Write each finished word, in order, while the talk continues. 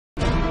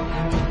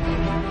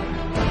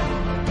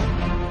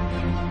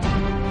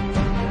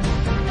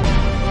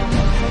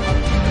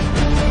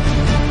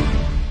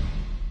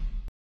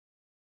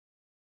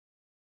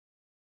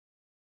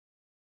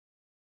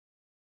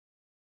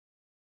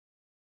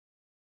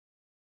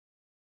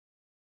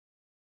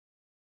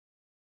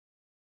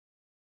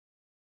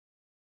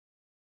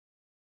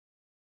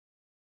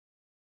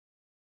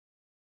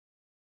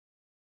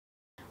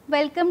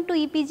Welcome to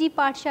EPG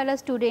Pathshala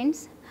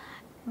students.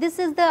 This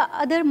is the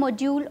other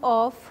module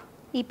of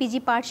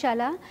EPG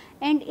Pathshala,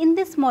 and in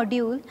this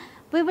module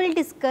we will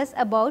discuss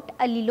about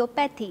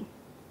allelopathy.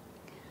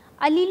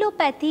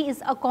 Allelopathy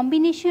is a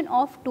combination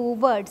of two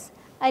words,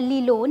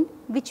 allelon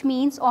which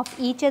means of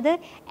each other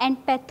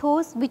and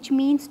pathos which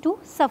means to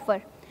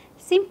suffer.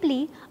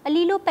 Simply,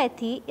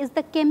 allelopathy is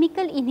the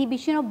chemical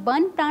inhibition of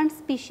one plant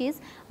species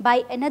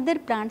by another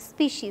plant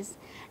species.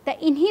 The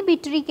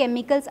inhibitory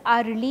chemicals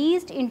are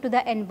released into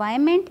the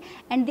environment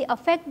and they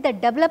affect the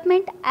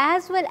development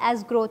as well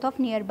as growth of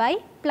nearby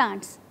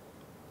plants.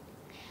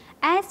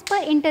 As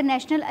per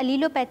International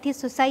Allelopathy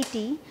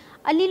Society,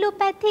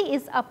 allelopathy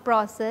is a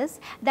process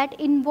that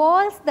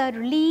involves the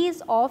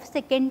release of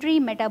secondary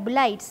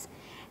metabolites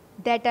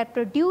that are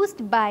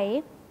produced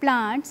by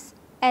plants,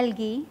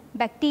 algae,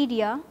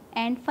 bacteria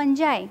and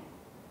fungi.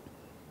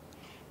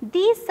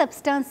 These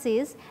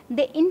substances,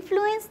 they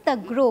influence the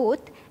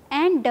growth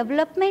and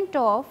development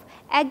of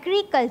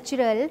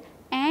agricultural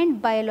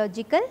and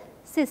biological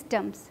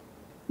systems.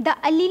 The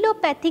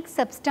allelopathic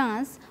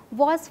substance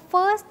was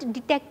first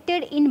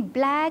detected in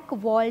black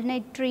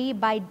walnut tree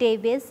by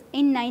Davis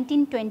in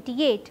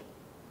 1928.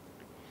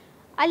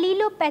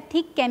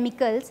 Allelopathic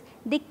chemicals,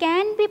 they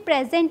can be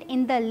present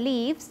in the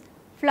leaves,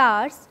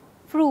 flowers,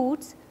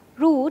 fruits,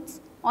 roots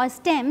or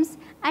stems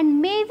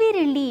and may be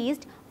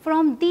released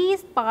from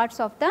these parts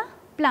of the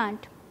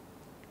plant.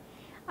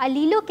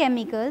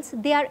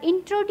 Allelochemicals, they are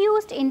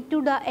introduced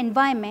into the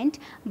environment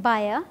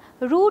via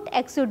root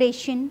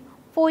exudation,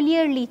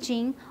 foliar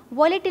leaching,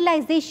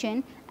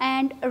 volatilization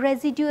and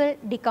residual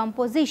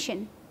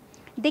decomposition.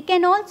 They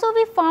can also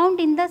be found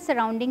in the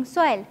surrounding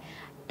soil.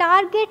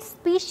 Target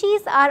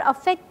species are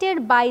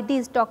affected by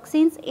these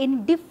toxins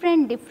in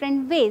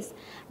different ways.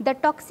 The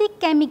toxic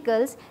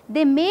chemicals,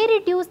 they may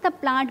reduce the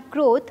plant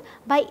growth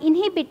by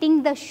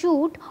inhibiting the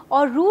shoot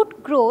or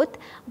root growth,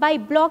 by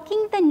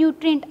blocking the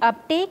nutrient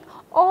uptake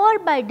or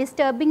by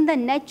disturbing the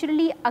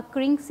naturally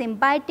occurring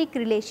symbiotic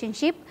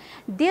relationship,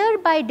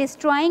 thereby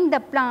destroying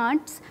the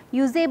plant's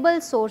usable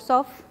source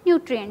of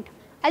nutrient.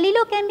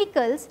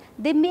 Allelochemicals,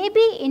 they may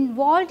be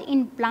involved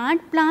in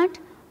plant-plant,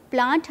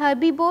 plant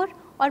herbivore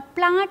or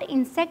plant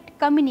insect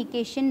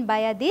communication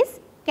via these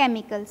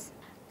chemicals.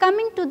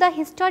 Coming to the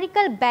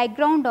historical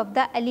background of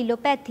the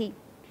allelopathy.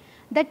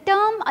 The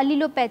term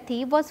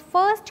allelopathy was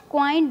first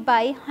coined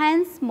by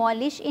Hans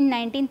Molisch in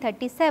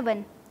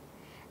 1937.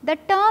 The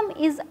term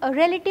is a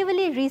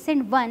relatively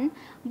recent one,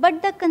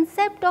 but the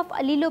concept of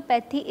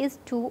allelopathy is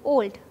too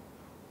old.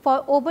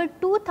 For over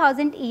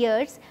 2000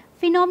 years,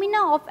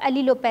 phenomena of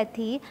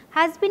allelopathy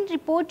has been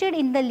reported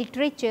in the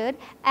literature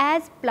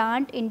as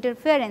plant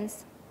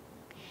interference.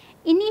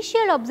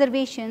 Initial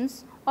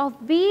observations of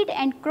weed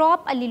and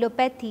crop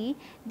allelopathy,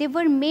 they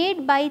were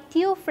made by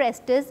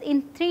Theophrastus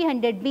in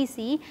 300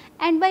 BC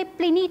and by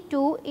Pliny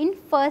II in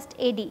 1st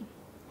AD.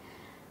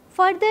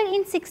 Further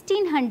in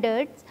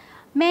 1600s,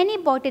 many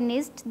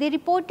botanists, they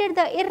reported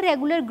the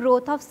irregular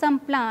growth of some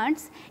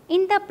plants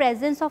in the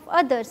presence of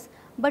others,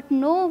 but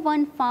no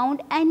one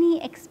found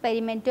any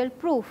experimental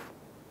proof.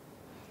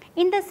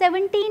 In the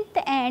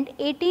 17th and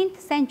 18th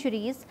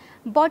centuries,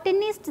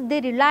 botanists, they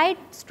relied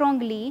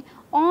strongly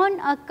on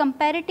a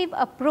comparative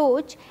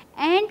approach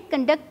and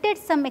conducted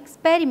some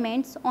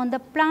experiments on the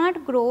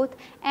plant growth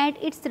and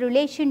its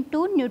relation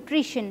to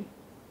nutrition.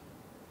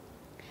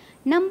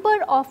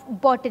 Number of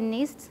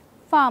botanists,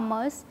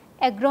 farmers,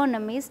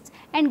 agronomists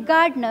and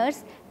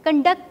gardeners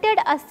conducted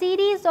a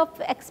series of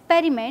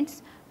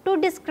experiments to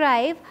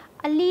describe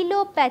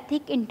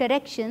allelopathic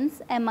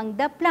interactions among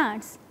the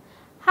plants.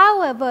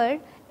 However,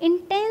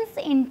 intense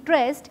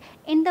interest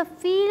in the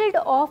field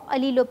of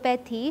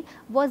allelopathy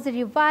was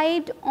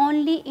revived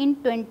only in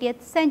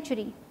 20th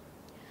century.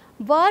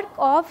 Work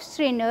of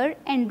Schreiner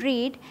and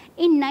Reed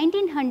in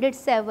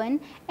 1907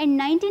 and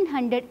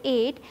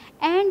 1908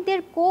 and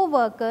their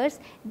co-workers,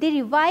 they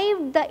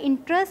revived the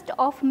interest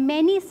of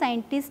many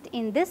scientists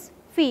in this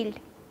field.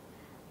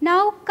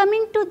 Now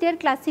coming to their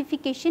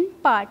classification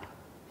part.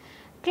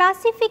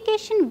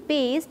 Classification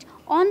based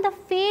on the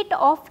fate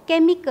of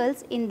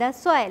chemicals in the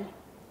soil.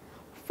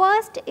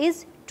 First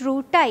is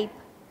true type,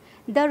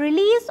 the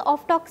release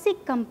of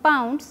toxic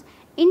compounds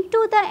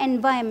into the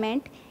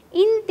environment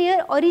in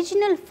their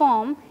original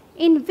form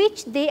in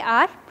which they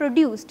are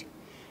produced.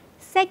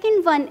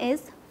 Second one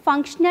is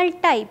functional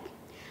type,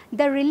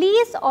 the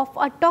release of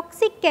a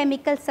toxic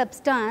chemical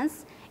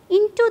substance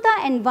into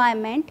the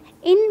environment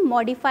in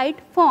modified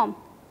form.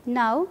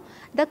 Now,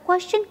 the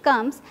question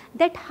comes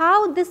that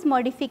how this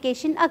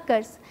modification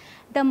occurs.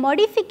 The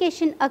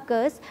modification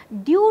occurs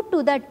due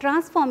to the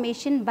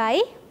transformation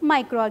by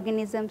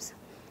microorganisms.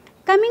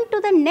 Coming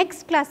to the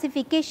next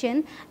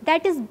classification,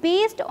 that is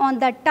based on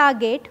the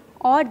target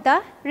or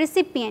the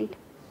recipient.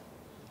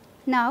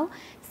 Now,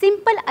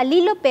 simple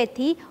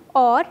allelopathy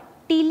or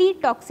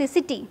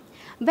teletoxicity,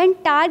 when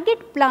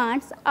target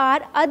plants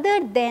are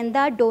other than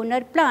the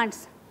donor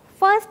plants.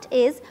 First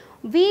is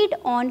weed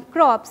on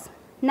crops.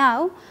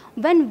 Now,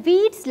 when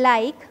weeds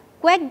like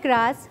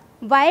quackgrass,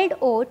 wild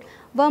oat,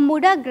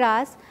 Bermuda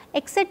grass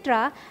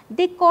etc.,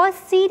 they cause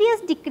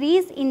serious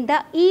decrease in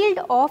the yield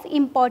of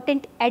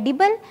important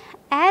edible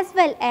as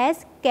well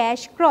as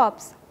cash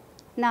crops.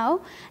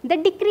 Now, the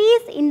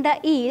decrease in the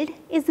yield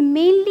is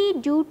mainly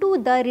due to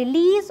the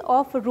release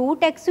of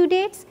root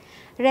exudates,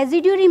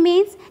 residue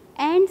remains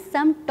and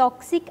some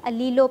toxic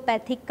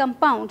allelopathic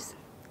compounds.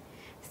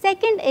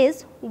 Second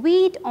is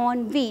weed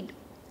on weed.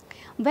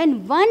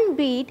 When one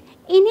weed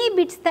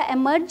inhibits the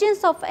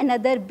emergence of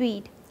another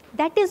weed,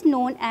 that is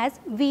known as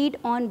weed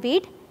on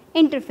weed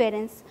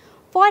interference.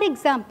 For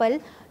example,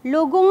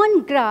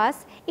 logon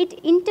grass, it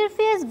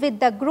interferes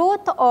with the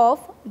growth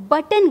of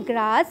button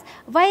grass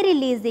by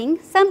releasing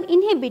some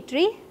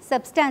inhibitory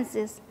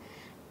substances.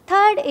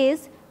 Third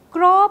is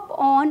crop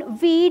on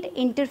weed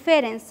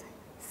interference.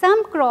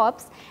 Some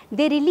crops,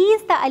 they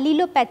release the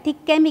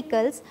allelopathic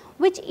chemicals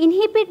which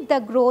inhibit the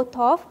growth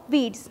of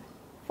weeds.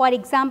 For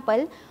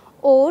example,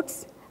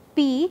 oats,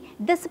 pea,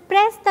 they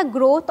suppress the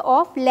growth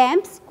of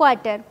lamb's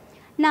quarter.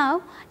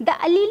 Now, the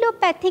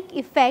allelopathic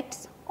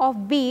effects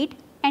of weed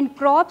and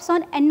crops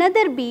on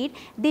another weed,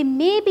 they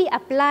may be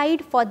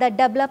applied for the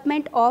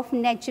development of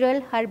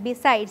natural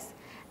herbicides.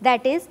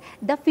 That is,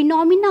 the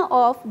phenomena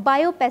of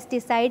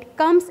biopesticide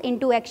comes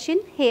into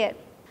action here.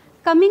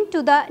 Coming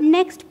to the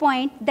next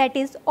point, that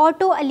is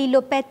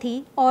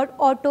autoallelopathy or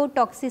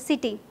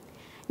autotoxicity.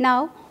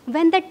 Now,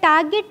 when the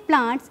target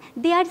plants,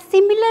 they are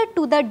similar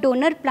to the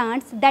donor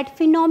plants, that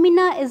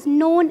phenomena is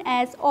known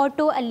as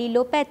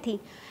autoallelopathy.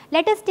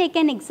 Let us take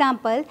an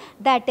example,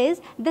 that is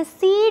the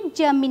seed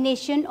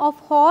germination of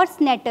horse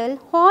nettle.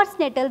 Horse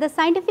nettle, the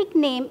scientific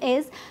name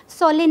is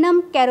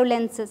Solanum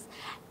carolensis.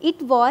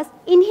 It was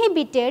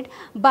inhibited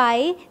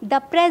by the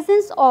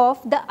presence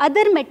of the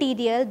other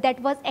material that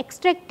was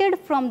extracted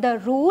from the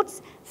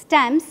roots,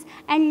 stems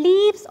and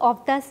leaves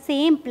of the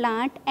same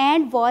plant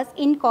and was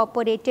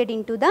incorporated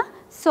into the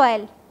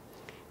soil.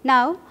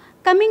 Now,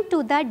 coming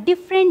to the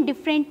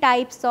different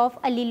types of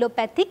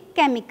allelopathic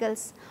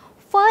chemicals.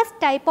 First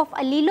type of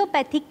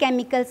allelopathic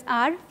chemicals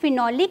are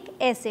phenolic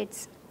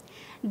acids.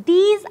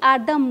 These are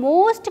the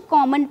most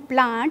common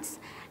plants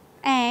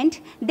and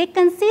they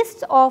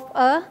consist of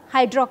a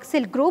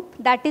hydroxyl group,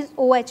 that is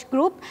OH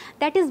group,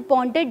 that is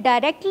bonded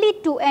directly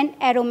to an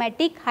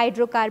aromatic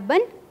hydrocarbon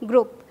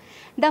group.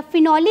 The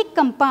phenolic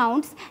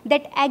compounds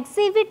that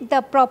exhibit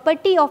the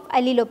property of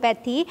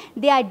allelopathy,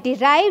 they are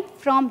derived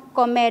from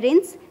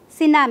coumarins,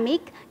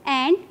 cinnamic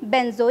and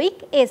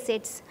benzoic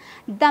acids.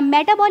 The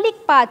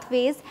metabolic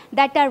pathways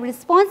that are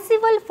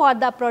responsible for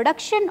the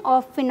production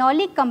of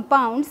phenolic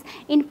compounds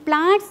in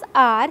plants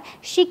are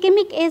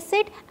shikimic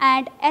acid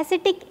and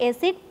acetic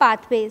acid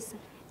pathways.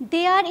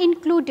 They are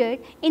included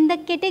in the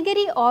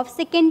category of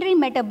secondary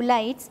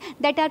metabolites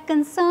that are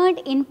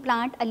concerned in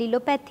plant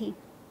allelopathy.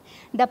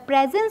 The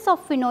presence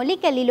of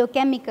phenolic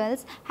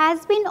allelochemicals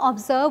has been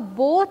observed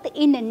both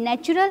in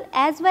natural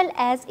as well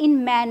as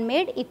in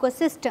man-made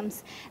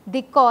ecosystems.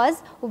 They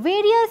cause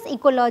various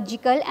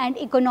ecological and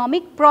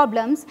economic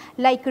problems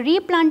like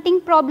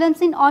replanting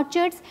problems in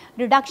orchards,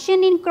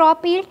 reduction in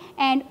crop yield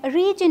and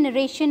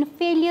regeneration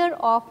failure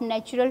of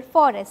natural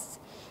forests.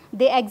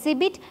 They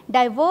exhibit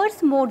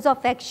diverse modes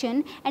of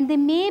action and they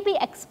may be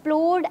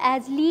explored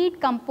as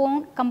lead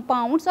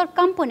compounds or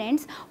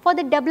components for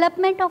the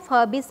development of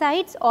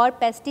herbicides or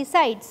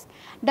pesticides.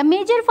 The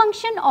major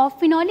function of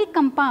phenolic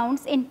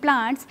compounds in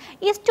plants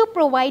is to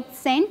provide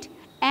scent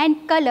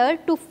and color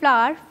to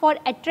flower for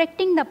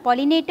attracting the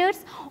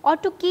pollinators or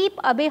to keep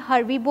away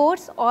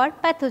herbivores or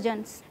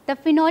pathogens. The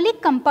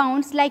phenolic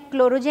compounds like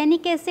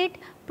chlorogenic acid,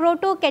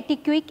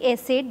 protocatechuic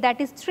acid, that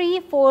is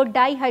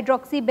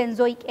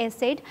 3,4-dihydroxybenzoic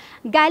acid,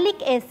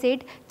 gallic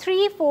acid,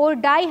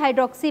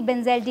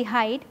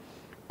 3,4-dihydroxybenzaldehyde,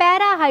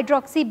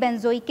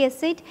 para-hydroxybenzoic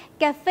acid,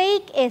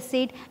 caffeic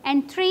acid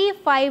and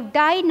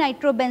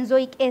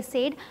 3,5-dinitrobenzoic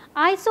acid,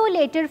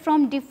 isolated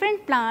from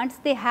different plants,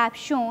 they have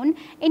shown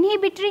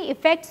inhibitory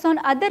effects on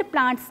other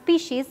plant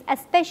species,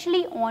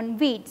 especially on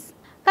weeds.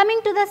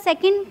 Coming to the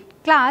second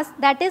class,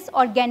 that is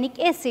organic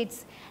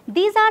acids.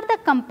 These are the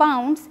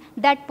compounds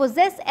that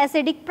possess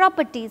acidic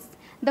properties.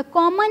 The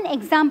common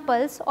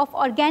examples of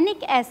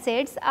organic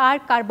acids are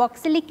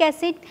carboxylic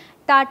acid,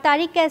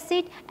 tartaric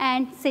acid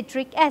and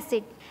citric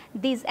acid.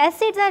 These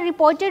acids are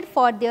reported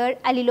for their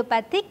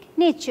allelopathic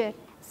nature.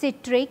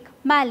 Citric,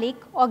 malic,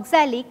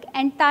 oxalic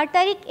and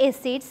tartaric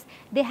acids,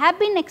 they have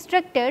been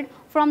extracted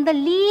from the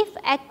leaf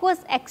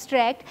aqueous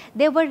extract.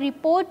 They were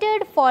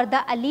reported for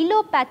the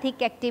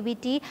allelopathic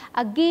activity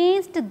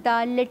against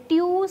the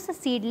lettuce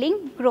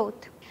seedling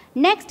growth.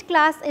 Next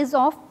class is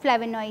of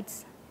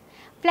flavonoids.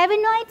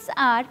 Flavonoids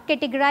are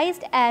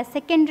categorized as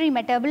secondary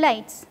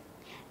metabolites.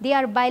 They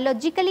are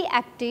biologically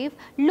active,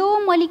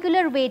 low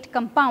molecular weight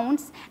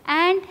compounds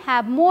and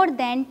have more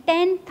than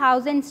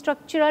 10,000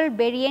 structural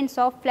variants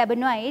of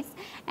flavonoids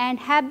and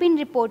have been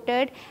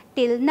reported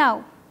till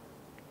now.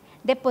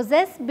 They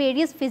possess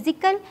various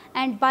physical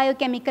and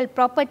biochemical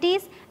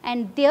properties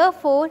and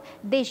therefore,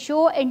 they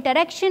show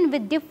interaction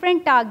with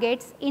different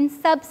targets in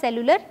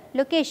subcellular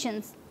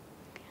locations.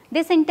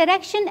 This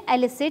interaction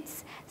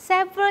elicits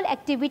several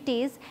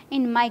activities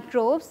in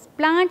microbes,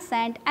 plants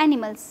and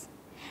animals.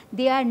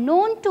 They are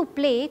known to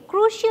play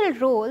crucial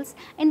roles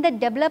in the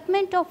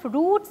development of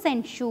roots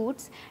and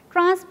shoots,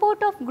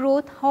 transport of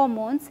growth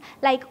hormones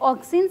like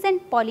auxins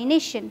and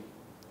pollination.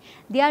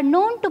 They are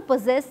known to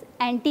possess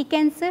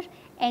anti-cancer,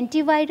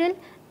 antiviral,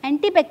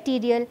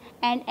 antibacterial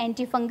and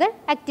antifungal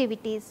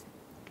activities.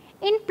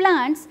 In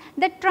plants,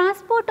 the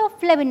transport of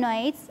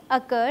flavonoids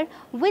occur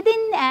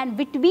within and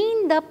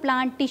between the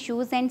plant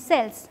tissues and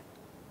cells.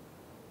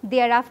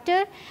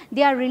 Thereafter,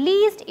 they are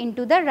released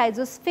into the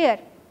rhizosphere.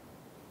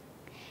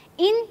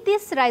 In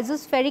this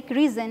rhizospheric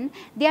region,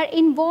 they are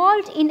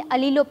involved in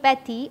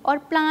allelopathy or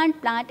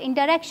plant-plant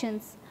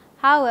interactions.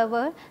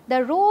 However,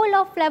 the role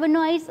of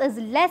flavonoids is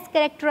less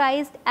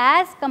characterized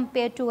as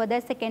compared to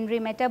other secondary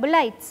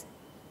metabolites.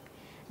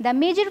 The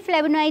major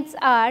flavonoids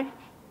are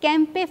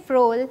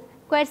camphophyrol,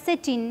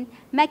 quercetin,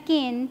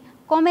 macain,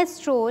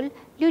 cholesterol,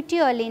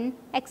 luteolin,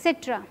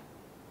 etc.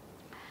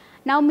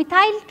 Now,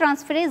 methyl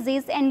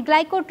transferases and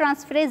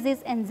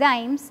glycotransferase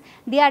enzymes,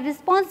 they are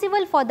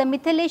responsible for the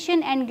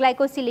methylation and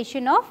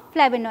glycosylation of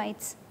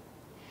flavonoids.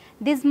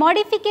 These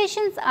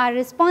modifications are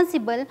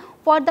responsible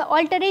for the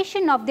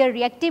alteration of their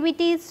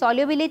reactivity,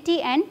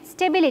 solubility and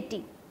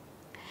stability.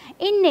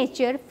 In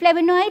nature,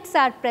 flavonoids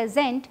are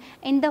present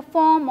in the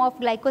form of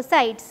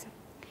glycosides.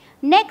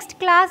 Next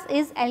class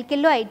is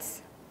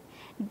alkaloids.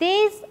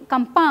 These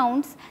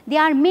compounds, they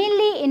are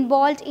mainly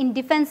involved in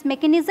defense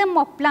mechanism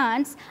of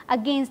plants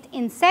against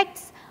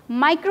insects,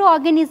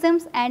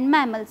 microorganisms and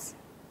mammals.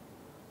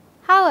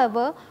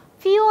 However,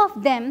 few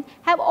of them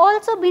have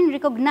also been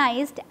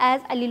recognized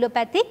as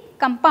allelopathic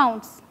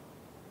compounds.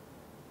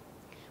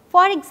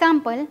 For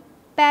example,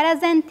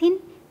 paraxanthin,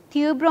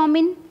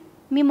 theobromine,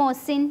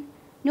 mimosine,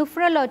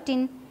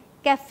 nufralotin,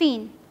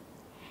 caffeine.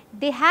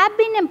 They have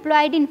been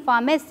employed in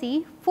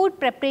pharmacy, food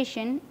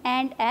preparation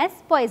and as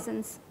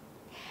poisons.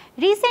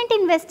 Recent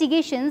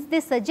investigations, they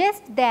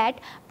suggest that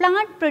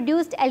plant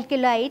produced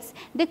alkaloids,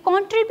 they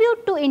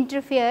contribute to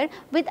interfere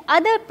with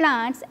other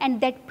plants and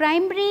that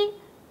primary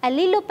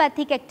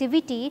allelopathic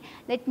activity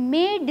that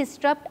may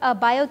disrupt a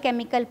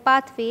biochemical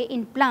pathway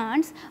in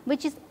plants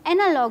which is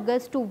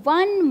analogous to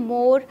one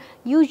more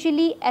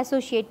usually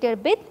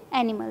associated with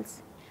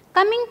animals.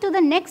 Coming to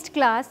the next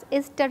class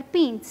is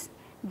terpenes.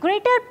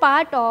 Greater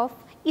part of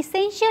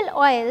essential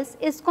oils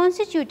is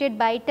constituted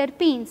by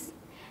terpenes.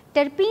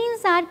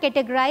 Terpenes are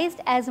categorized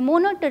as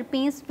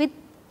monoterpenes with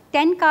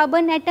 10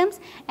 carbon atoms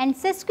and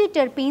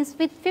sesquiterpenes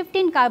with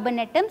 15 carbon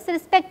atoms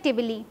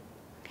respectively.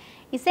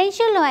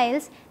 Essential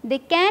oils, they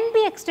can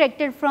be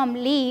extracted from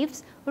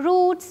leaves,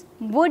 roots,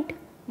 wood,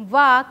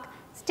 bark,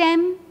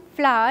 stem,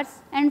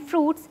 flowers and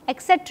fruits,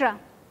 etc.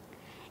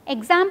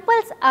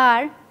 Examples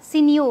are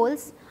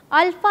cinnols,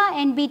 alpha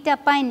and beta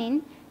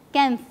pinene,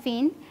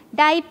 camphene,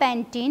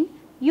 dipentene,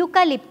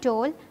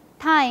 eucalyptol,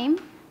 thyme,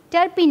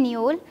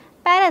 terpineol,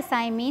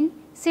 paracymene,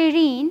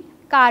 serine,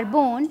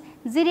 carbone,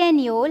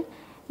 geraniol,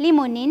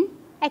 limonene,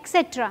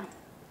 etc.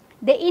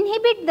 They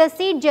inhibit the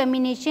seed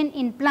germination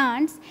in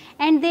plants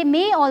and they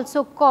may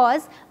also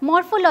cause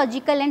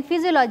morphological and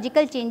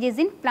physiological changes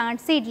in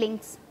plant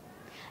seedlings.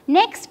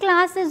 Next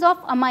class is of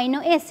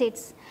amino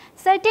acids.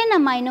 Certain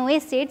amino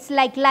acids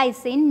like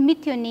lysine,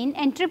 methionine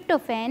and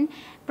tryptophan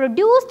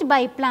produced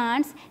by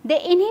plants,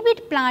 they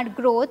inhibit plant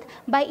growth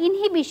by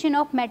inhibition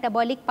of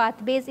metabolic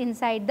pathways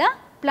inside the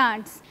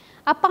plants.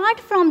 Apart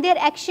from their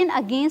action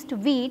against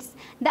weeds,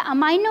 the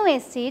amino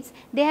acids,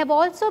 they have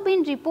also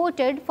been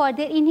reported for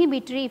their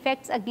inhibitory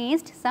effects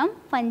against some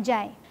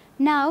fungi.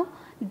 Now,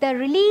 the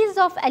release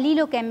of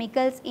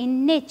allelochemicals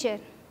in nature.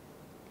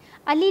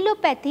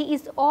 Allelopathy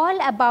is all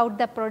about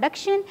the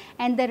production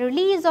and the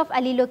release of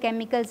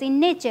allelochemicals in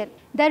nature.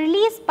 The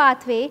release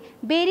pathway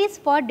varies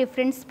for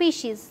different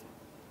species.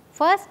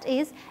 First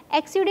is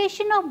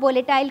exudation of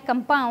volatile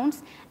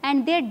compounds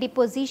and their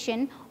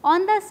deposition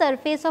on the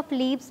surface of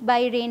leaves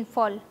by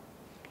rainfall.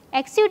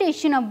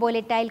 Exudation of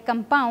volatile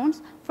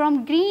compounds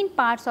from green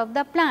parts of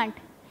the plant.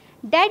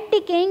 Dead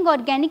decaying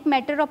organic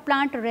matter of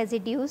plant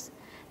residues,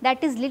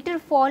 that is litter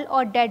fall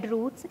or dead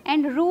roots,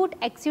 and root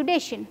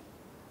exudation.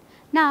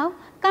 Now,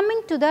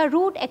 coming to the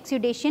root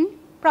exudation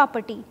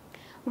property.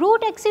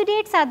 Root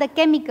exudates are the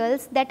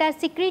chemicals that are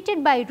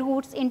secreted by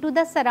roots into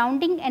the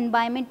surrounding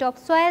environment of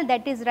soil,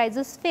 that is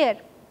rhizosphere.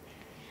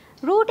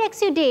 Root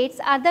exudates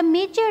are the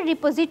major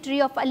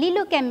repository of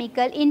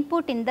allelochemical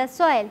input in the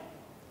soil.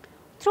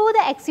 Through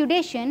the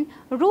exudation,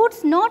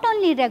 roots not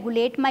only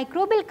regulate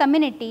microbial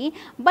community,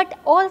 but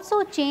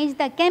also change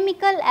the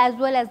chemical as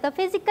well as the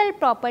physical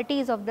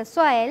properties of the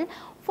soil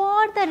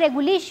for the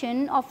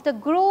regulation of the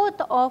growth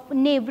of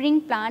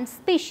neighboring plant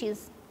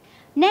species.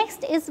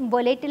 Next is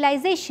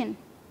volatilization.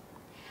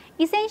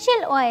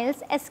 Essential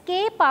oils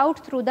escape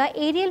out through the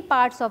aerial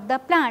parts of the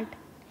plant.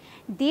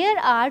 There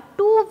are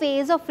two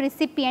ways of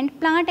recipient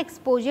plant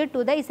exposure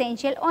to the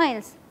essential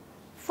oils.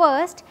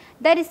 First,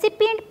 the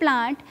recipient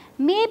plant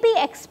may be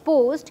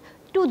exposed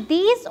to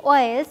these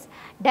oils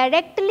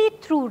directly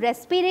through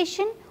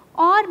respiration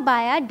or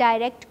by a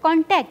direct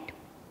contact.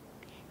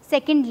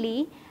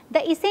 Secondly,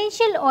 the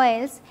essential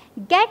oils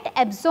get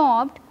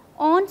absorbed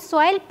on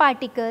soil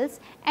particles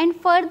and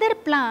further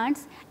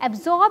plants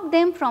absorb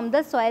them from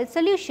the soil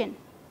solution.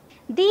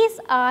 These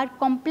are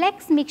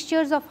complex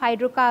mixtures of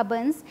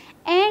hydrocarbons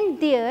and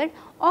their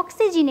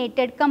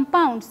oxygenated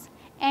compounds,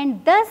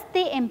 and thus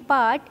they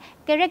impart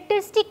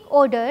characteristic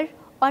odor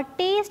or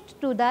taste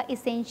to the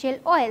essential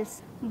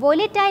oils.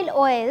 Volatile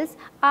oils,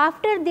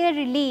 after their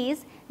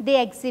release,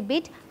 they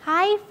exhibit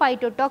high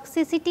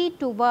phytotoxicity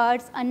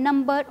towards a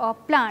number of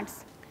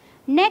plants.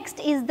 Next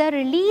is the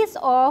release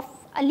of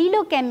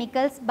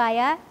allelochemicals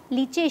via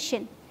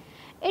leachation.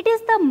 It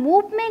is the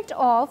movement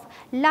of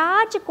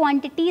large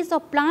quantities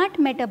of plant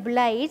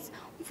metabolites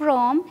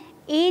from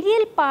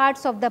aerial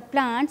parts of the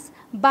plants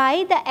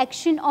by the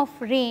action of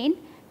rain,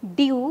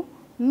 dew,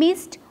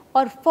 mist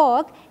or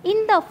fog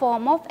in the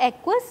form of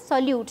aqueous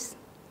solutes.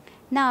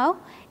 Now,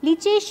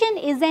 leachation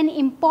is an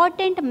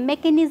important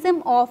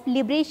mechanism of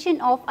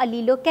liberation of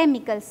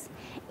allelochemicals.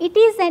 It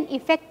is an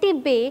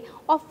effective way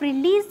of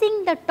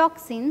releasing the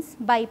toxins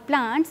by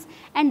plants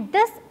and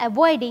thus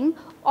avoiding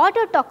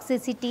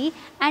autotoxicity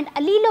and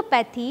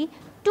allelopathy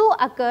to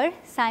occur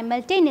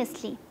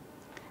simultaneously.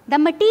 The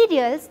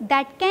materials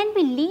that can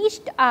be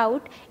leached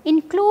out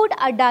include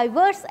a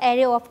diverse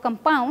array of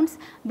compounds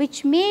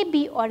which may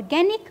be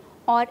organic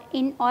or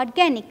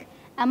inorganic.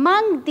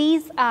 Among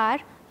these are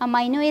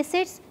amino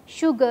acids,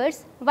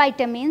 sugars,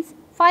 vitamins,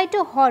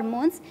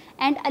 phytohormones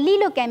and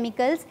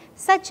allelochemicals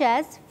such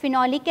as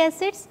phenolic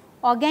acids,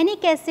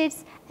 organic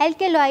acids,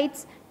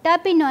 alkaloids,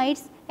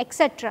 terpenoids,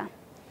 etc.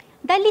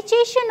 The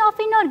leachation of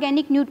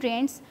inorganic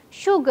nutrients,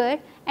 sugar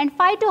and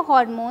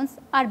phytohormones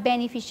are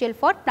beneficial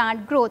for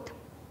plant growth.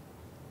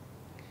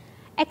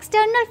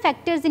 External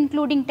factors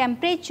including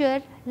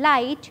temperature,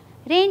 light,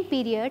 rain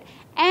period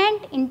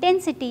and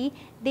intensity,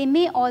 they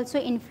may also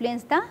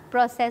influence the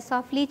process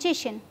of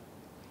leachation.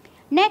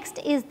 Next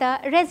is the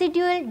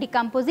residual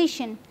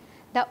decomposition.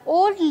 The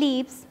old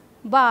leaves,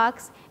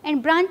 barks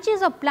and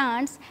branches of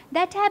plants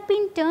that have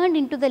been turned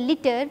into the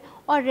litter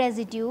or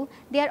residue,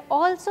 they are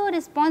also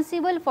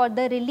responsible for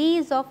the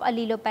release of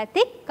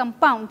allelopathic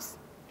compounds.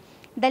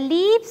 The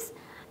leaves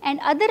and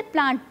other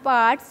plant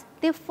parts,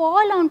 they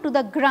fall onto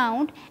the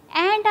ground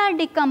and are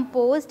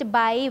decomposed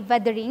by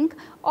weathering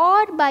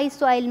or by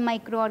soil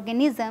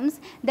microorganisms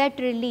that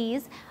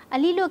release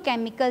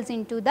allelochemicals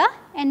into the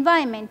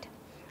environment.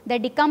 The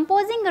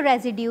decomposing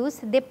residues,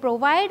 they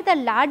provide the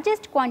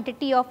largest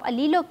quantity of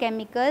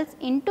allelochemicals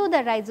into the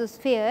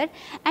rhizosphere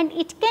and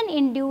it can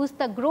induce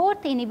the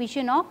growth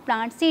inhibition of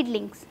plant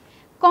seedlings.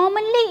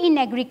 Commonly in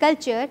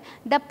agriculture,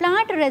 the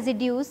plant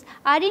residues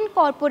are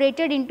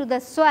incorporated into the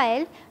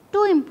soil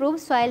to improve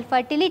soil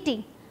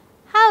fertility.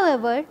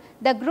 However,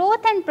 the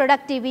growth and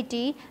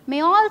productivity may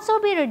also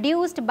be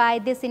reduced by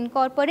this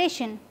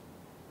incorporation.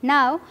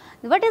 Now,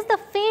 what is the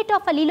fate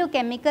of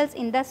allelochemicals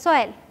in the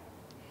soil?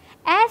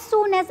 As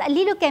soon as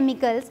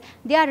allelochemicals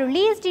they are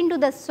released into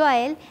the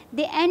soil,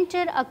 they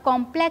enter a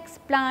complex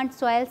plant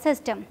soil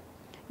system.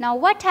 Now,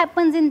 what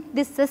happens in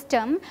this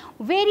system?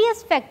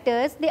 Various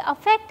factors they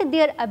affect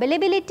their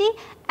availability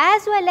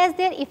as well as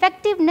their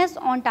effectiveness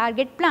on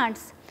target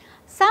plants.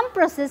 Some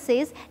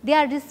processes they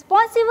are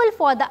responsible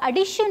for the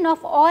addition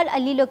of all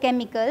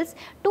allelochemicals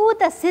to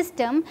the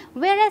system,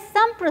 whereas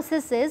some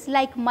processes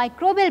like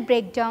microbial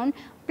breakdown,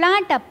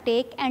 plant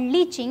uptake and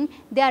leaching,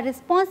 they are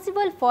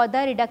responsible for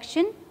the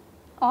reduction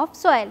of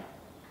soil.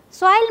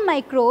 Soil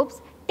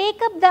microbes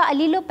take up the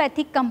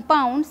allelopathic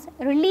compounds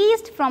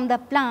released from the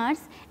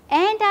plants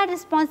and are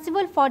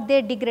responsible for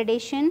their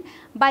degradation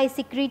by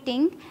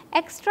secreting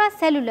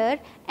extracellular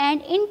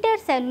and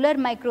intercellular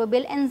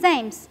microbial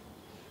enzymes.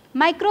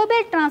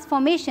 Microbial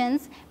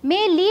transformations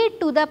may lead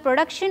to the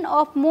production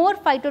of more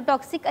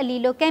phytotoxic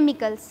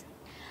allelochemicals.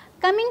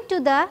 Coming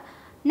to the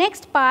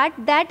next part,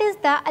 that is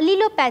the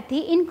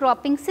allelopathy in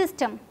cropping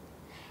system.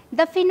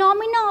 The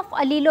phenomena of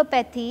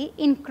allelopathy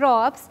in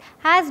crops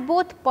has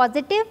both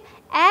positive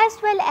as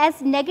well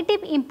as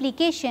negative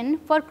implication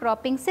for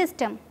cropping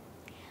system.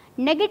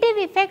 Negative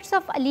effects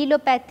of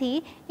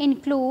allelopathy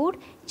include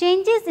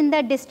changes in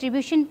the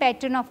distribution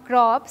pattern of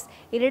crops,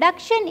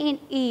 reduction in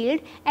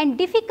yield and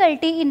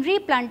difficulty in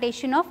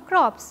replantation of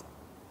crops.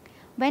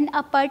 When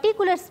a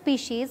particular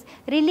species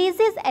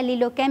releases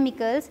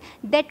allelochemicals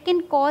that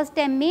can cause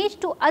damage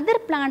to other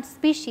plant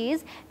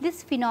species,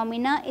 this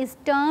phenomena is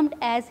termed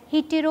as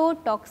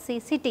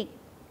heterotoxicity.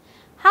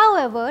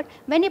 However,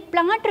 when a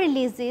plant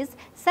releases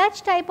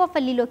such type of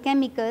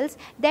allelochemicals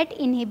that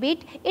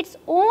inhibit its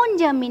own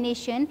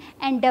germination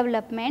and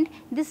development,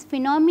 this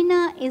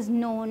phenomena is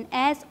known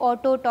as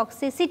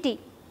autotoxicity.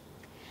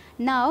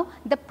 Now,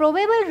 the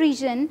probable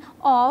reason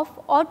of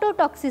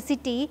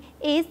autotoxicity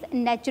is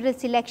natural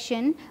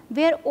selection,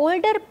 where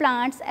older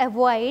plants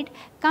avoid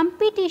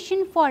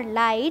competition for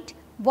light,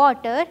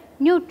 water,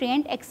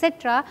 nutrient,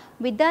 etc.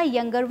 with the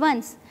younger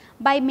ones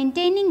by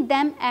maintaining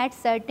them at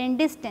certain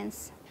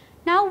distance.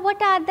 Now,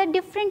 what are the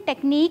different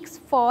techniques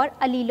for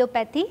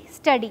allelopathy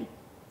study?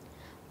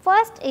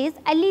 First is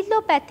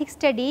allelopathic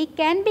study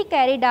can be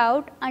carried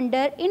out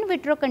under in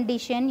vitro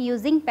condition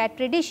using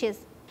petri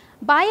dishes.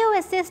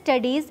 Bioassay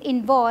studies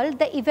involve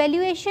the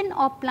evaluation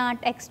of plant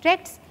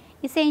extracts,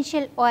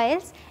 essential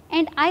oils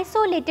and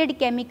isolated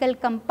chemical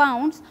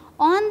compounds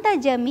on the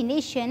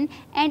germination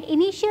and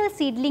initial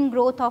seedling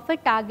growth of a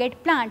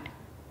target plant.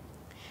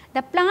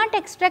 The plant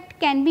extract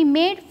can be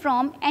made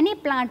from any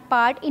plant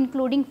part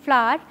including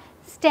flower,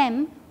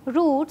 stem,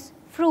 roots,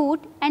 fruit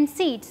and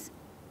seeds.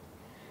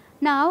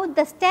 Now,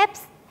 the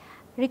steps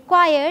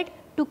required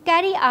to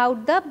carry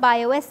out the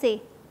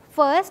bioassay.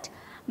 First,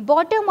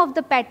 bottom of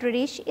the petri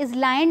dish is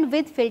lined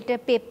with filter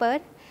paper,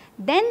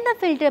 then the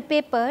filter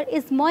paper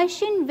is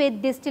moistened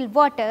with distilled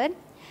water.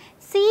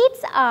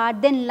 Seeds are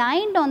then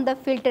lined on the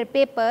filter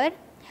paper.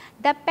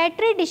 The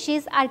petri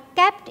dishes are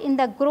kept in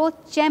the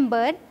growth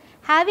chamber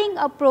having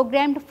a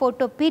programmed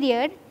photo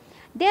period.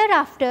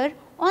 Thereafter,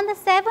 on the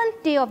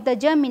 7th day of the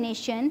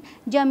germination,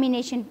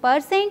 germination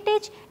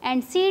percentage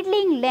and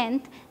seedling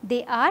length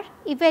they are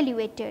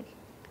evaluated.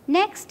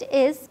 Next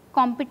is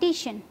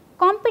competition.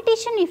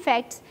 Competition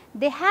effects,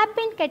 they have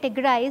been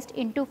categorized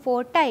into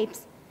 4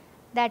 types,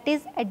 that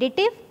is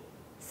additive,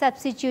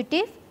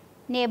 substitutive,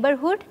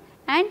 neighborhood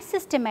and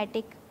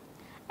systematic.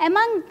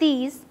 Among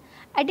these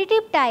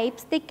additive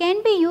types, they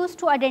can be used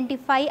to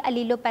identify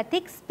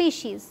allelopathic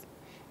species.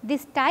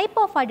 This type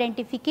of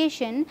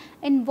identification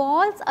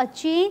involves a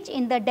change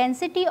in the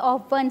density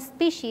of one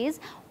species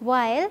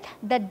while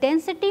the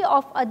density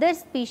of other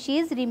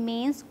species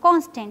remains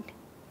constant.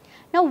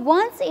 Now,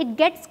 once it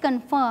gets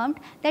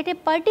confirmed that a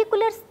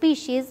particular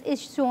species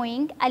is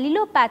showing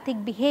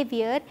allelopathic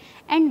behavior,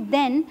 and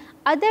then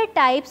other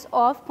types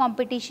of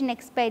competition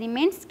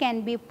experiments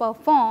can be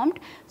performed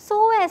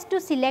so as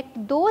to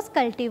select those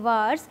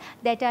cultivars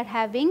that are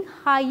having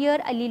higher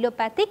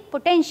allelopathic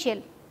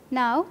potential.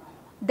 Now,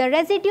 the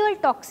residual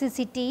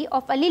toxicity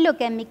of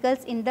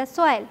allelochemicals in the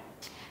soil.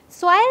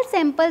 Soil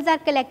samples are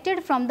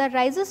collected from the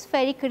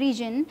rhizospheric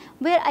region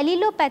where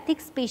allelopathic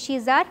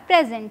species are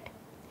present.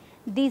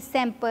 These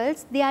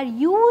samples, they are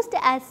used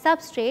as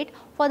substrate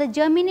for the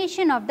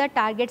germination of the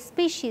target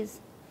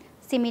species.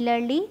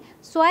 Similarly,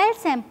 soil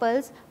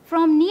samples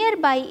from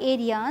nearby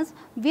areas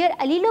where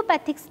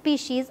allelopathic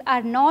species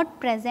are not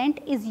present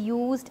is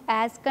used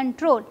as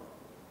control.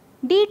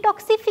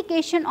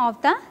 Detoxification of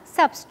the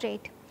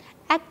substrate.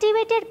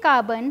 Activated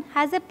carbon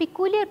has a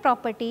peculiar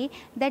property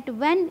that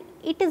when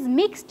it is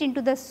mixed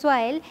into the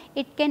soil,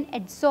 it can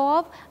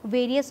absorb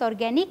various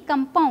organic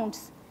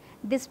compounds.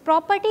 This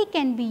property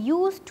can be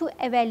used to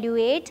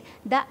evaluate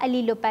the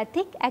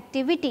allelopathic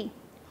activity.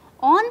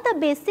 On the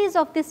basis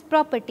of this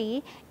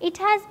property, it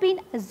has been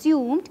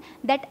assumed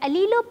that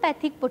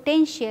allelopathic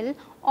potential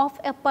of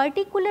a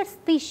particular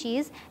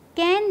species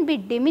can be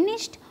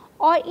diminished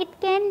or it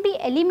can be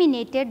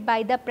eliminated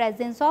by the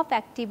presence of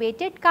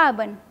activated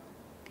carbon.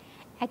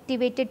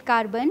 Activated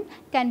carbon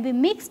can be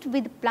mixed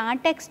with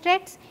plant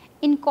extracts,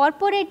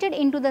 incorporated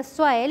into the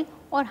soil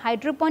or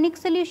hydroponic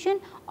solution,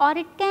 or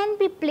it can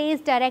be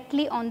placed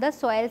directly on the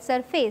soil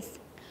surface.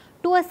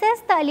 To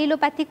assess the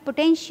allelopathic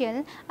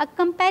potential, a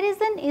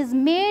comparison is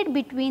made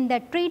between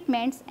the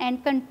treatments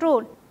and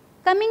control.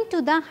 Coming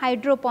to the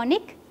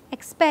hydroponic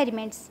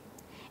experiments.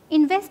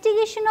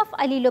 Investigation of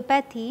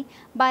allelopathy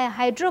by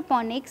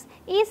hydroponics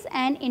is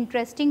an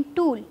interesting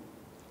tool.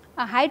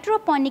 A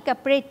hydroponic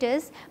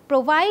apparatus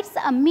provides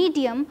a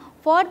medium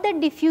for the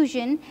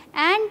diffusion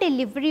and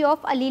delivery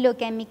of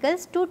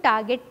allelochemicals to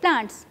target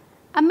plants.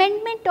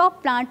 Amendment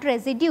of plant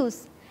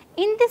residues.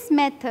 In this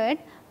method,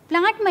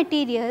 plant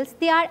materials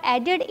they are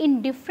added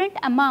in different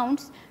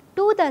amounts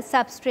to the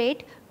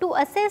substrate to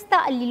assess the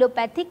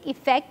allelopathic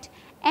effect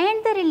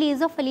and the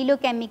release of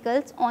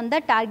allelochemicals on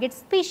the target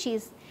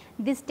species.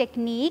 This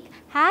technique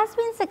has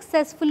been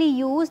successfully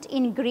used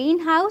in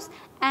greenhouse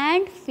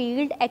and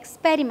field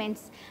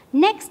experiments.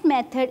 Next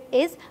method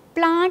is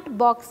plant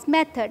box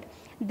method.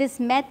 This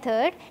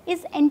method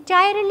is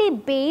entirely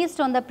based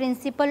on the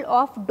principle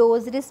of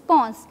dose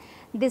response.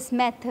 This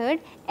method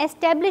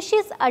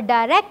establishes a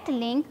direct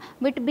link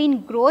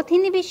between growth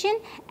inhibition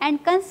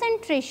and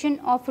concentration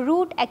of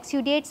root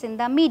exudates in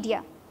the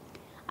media.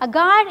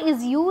 Agar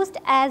is used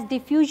as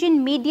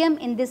diffusion medium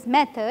in this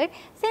method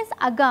since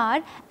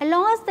agar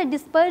allows the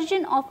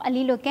dispersion of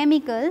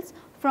allelochemicals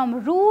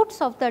from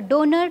roots of the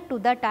donor to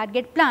the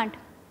target plant.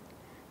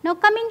 Now,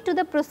 coming to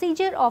the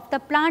procedure of the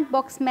plant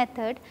box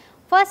method,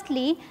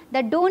 firstly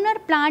the donor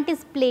plant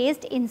is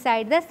placed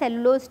inside the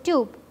cellulose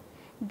tube.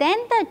 Then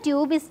the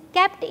tube is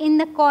kept in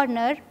the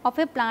corner of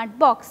a plant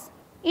box.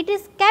 It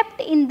is kept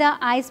in the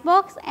ice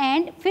box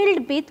and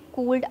filled with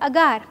cooled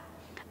agar.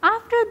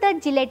 After the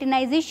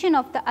gelatinization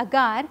of the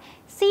agar,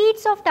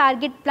 seeds of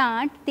target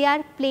plant they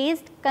are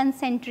placed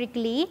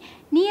concentrically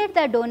near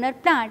the donor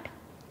plant.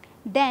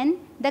 Then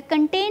the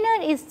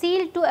container is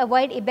sealed to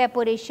avoid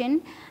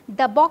evaporation.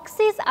 The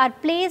boxes are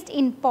placed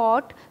in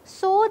pot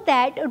so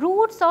that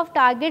roots of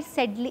target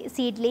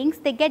seedlings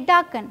they get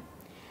darkened.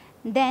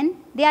 Then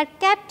they are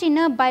kept in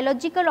a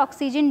biological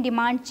oxygen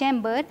demand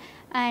chamber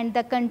and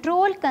the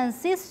control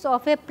consists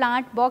of a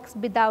plant box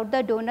without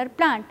the donor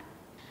plant.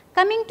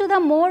 Coming to the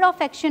mode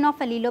of action of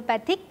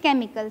allelopathic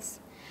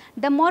chemicals.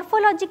 The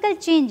morphological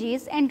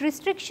changes and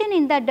restriction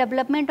in the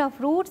development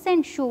of roots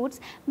and shoots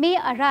may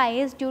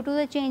arise due to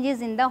the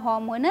changes in the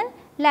hormonal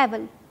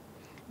level.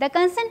 The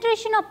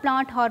concentration of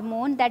plant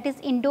hormone, that is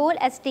indole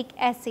acetic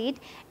acid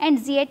and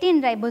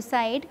zeatin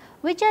riboside,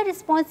 which are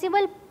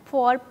responsible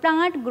for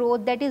plant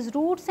growth, that is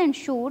roots and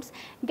shoots,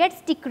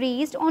 gets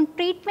decreased on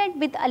treatment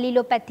with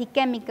allelopathic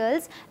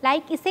chemicals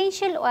like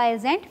essential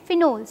oils and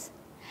phenols.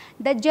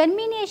 The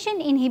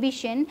germination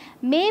inhibition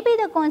may be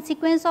the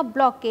consequence of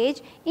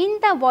blockage in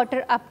the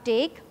water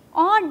uptake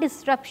or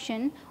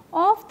disruption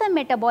of the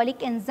metabolic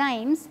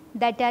enzymes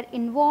that are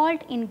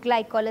involved in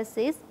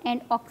glycolysis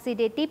and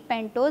oxidative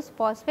pentose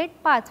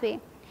phosphate pathway.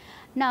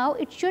 Now,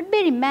 it should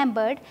be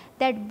remembered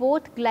that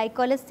both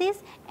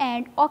glycolysis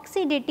and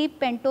oxidative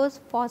pentose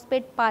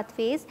phosphate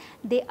pathways,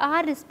 they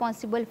are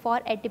responsible for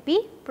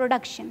ATP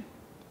production.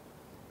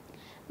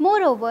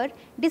 Moreover,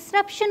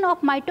 disruption of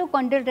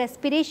mitochondrial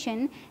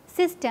respiration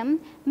system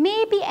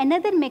may be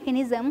another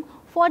mechanism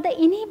for the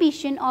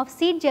inhibition of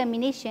seed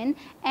germination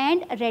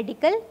and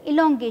radical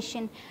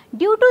elongation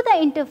due to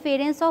the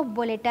interference of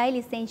volatile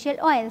essential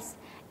oils.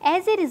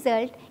 As a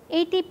result,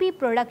 ATP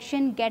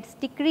production gets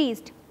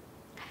decreased.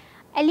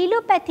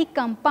 Allelopathic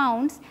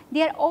compounds,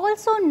 they are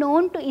also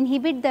known to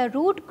inhibit the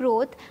root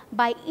growth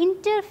by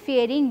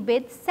interfering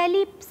with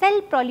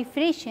cell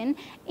proliferation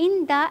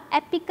in the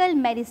apical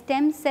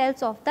meristem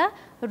cells of the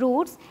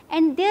roots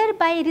and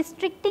thereby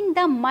restricting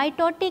the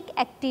mitotic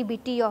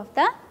activity of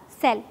the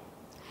cell.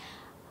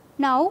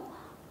 Now,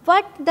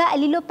 what the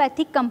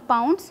allelopathic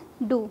compounds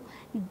do?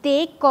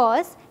 They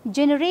cause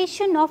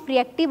generation of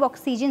reactive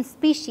oxygen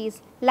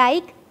species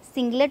like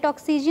singlet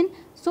oxygen,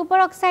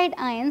 superoxide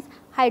ions,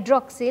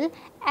 hydroxyl,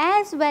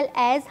 as well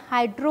as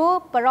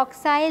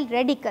hydroperoxyl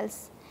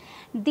radicals.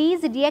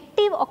 These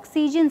reactive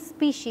oxygen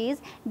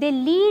species, they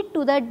lead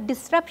to the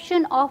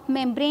disruption of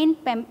membrane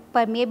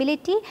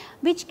permeability,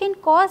 which can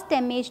cause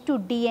damage to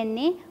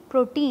DNA,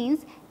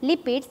 proteins,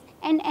 lipids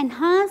and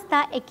enhance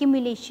the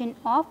accumulation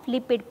of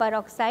lipid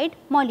peroxide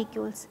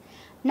molecules.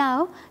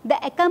 Now,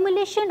 the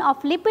accumulation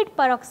of lipid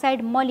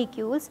peroxide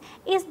molecules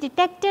is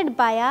detected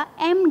by a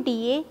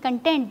MDA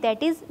content,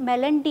 that is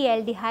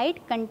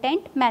malondialdehyde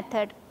content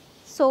method.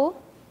 So,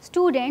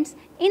 students,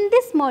 in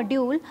this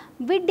module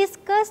we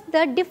discussed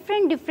the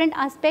different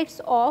aspects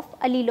of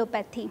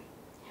allelopathy.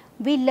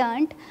 We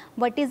learnt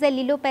what is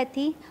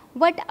allelopathy,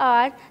 what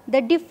are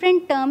the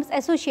different terms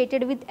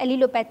associated with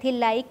allelopathy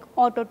like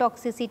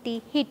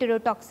autotoxicity,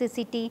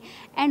 heterotoxicity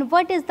and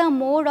what is the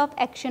mode of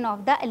action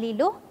of the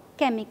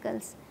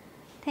allelochemicals.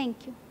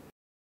 Thank you.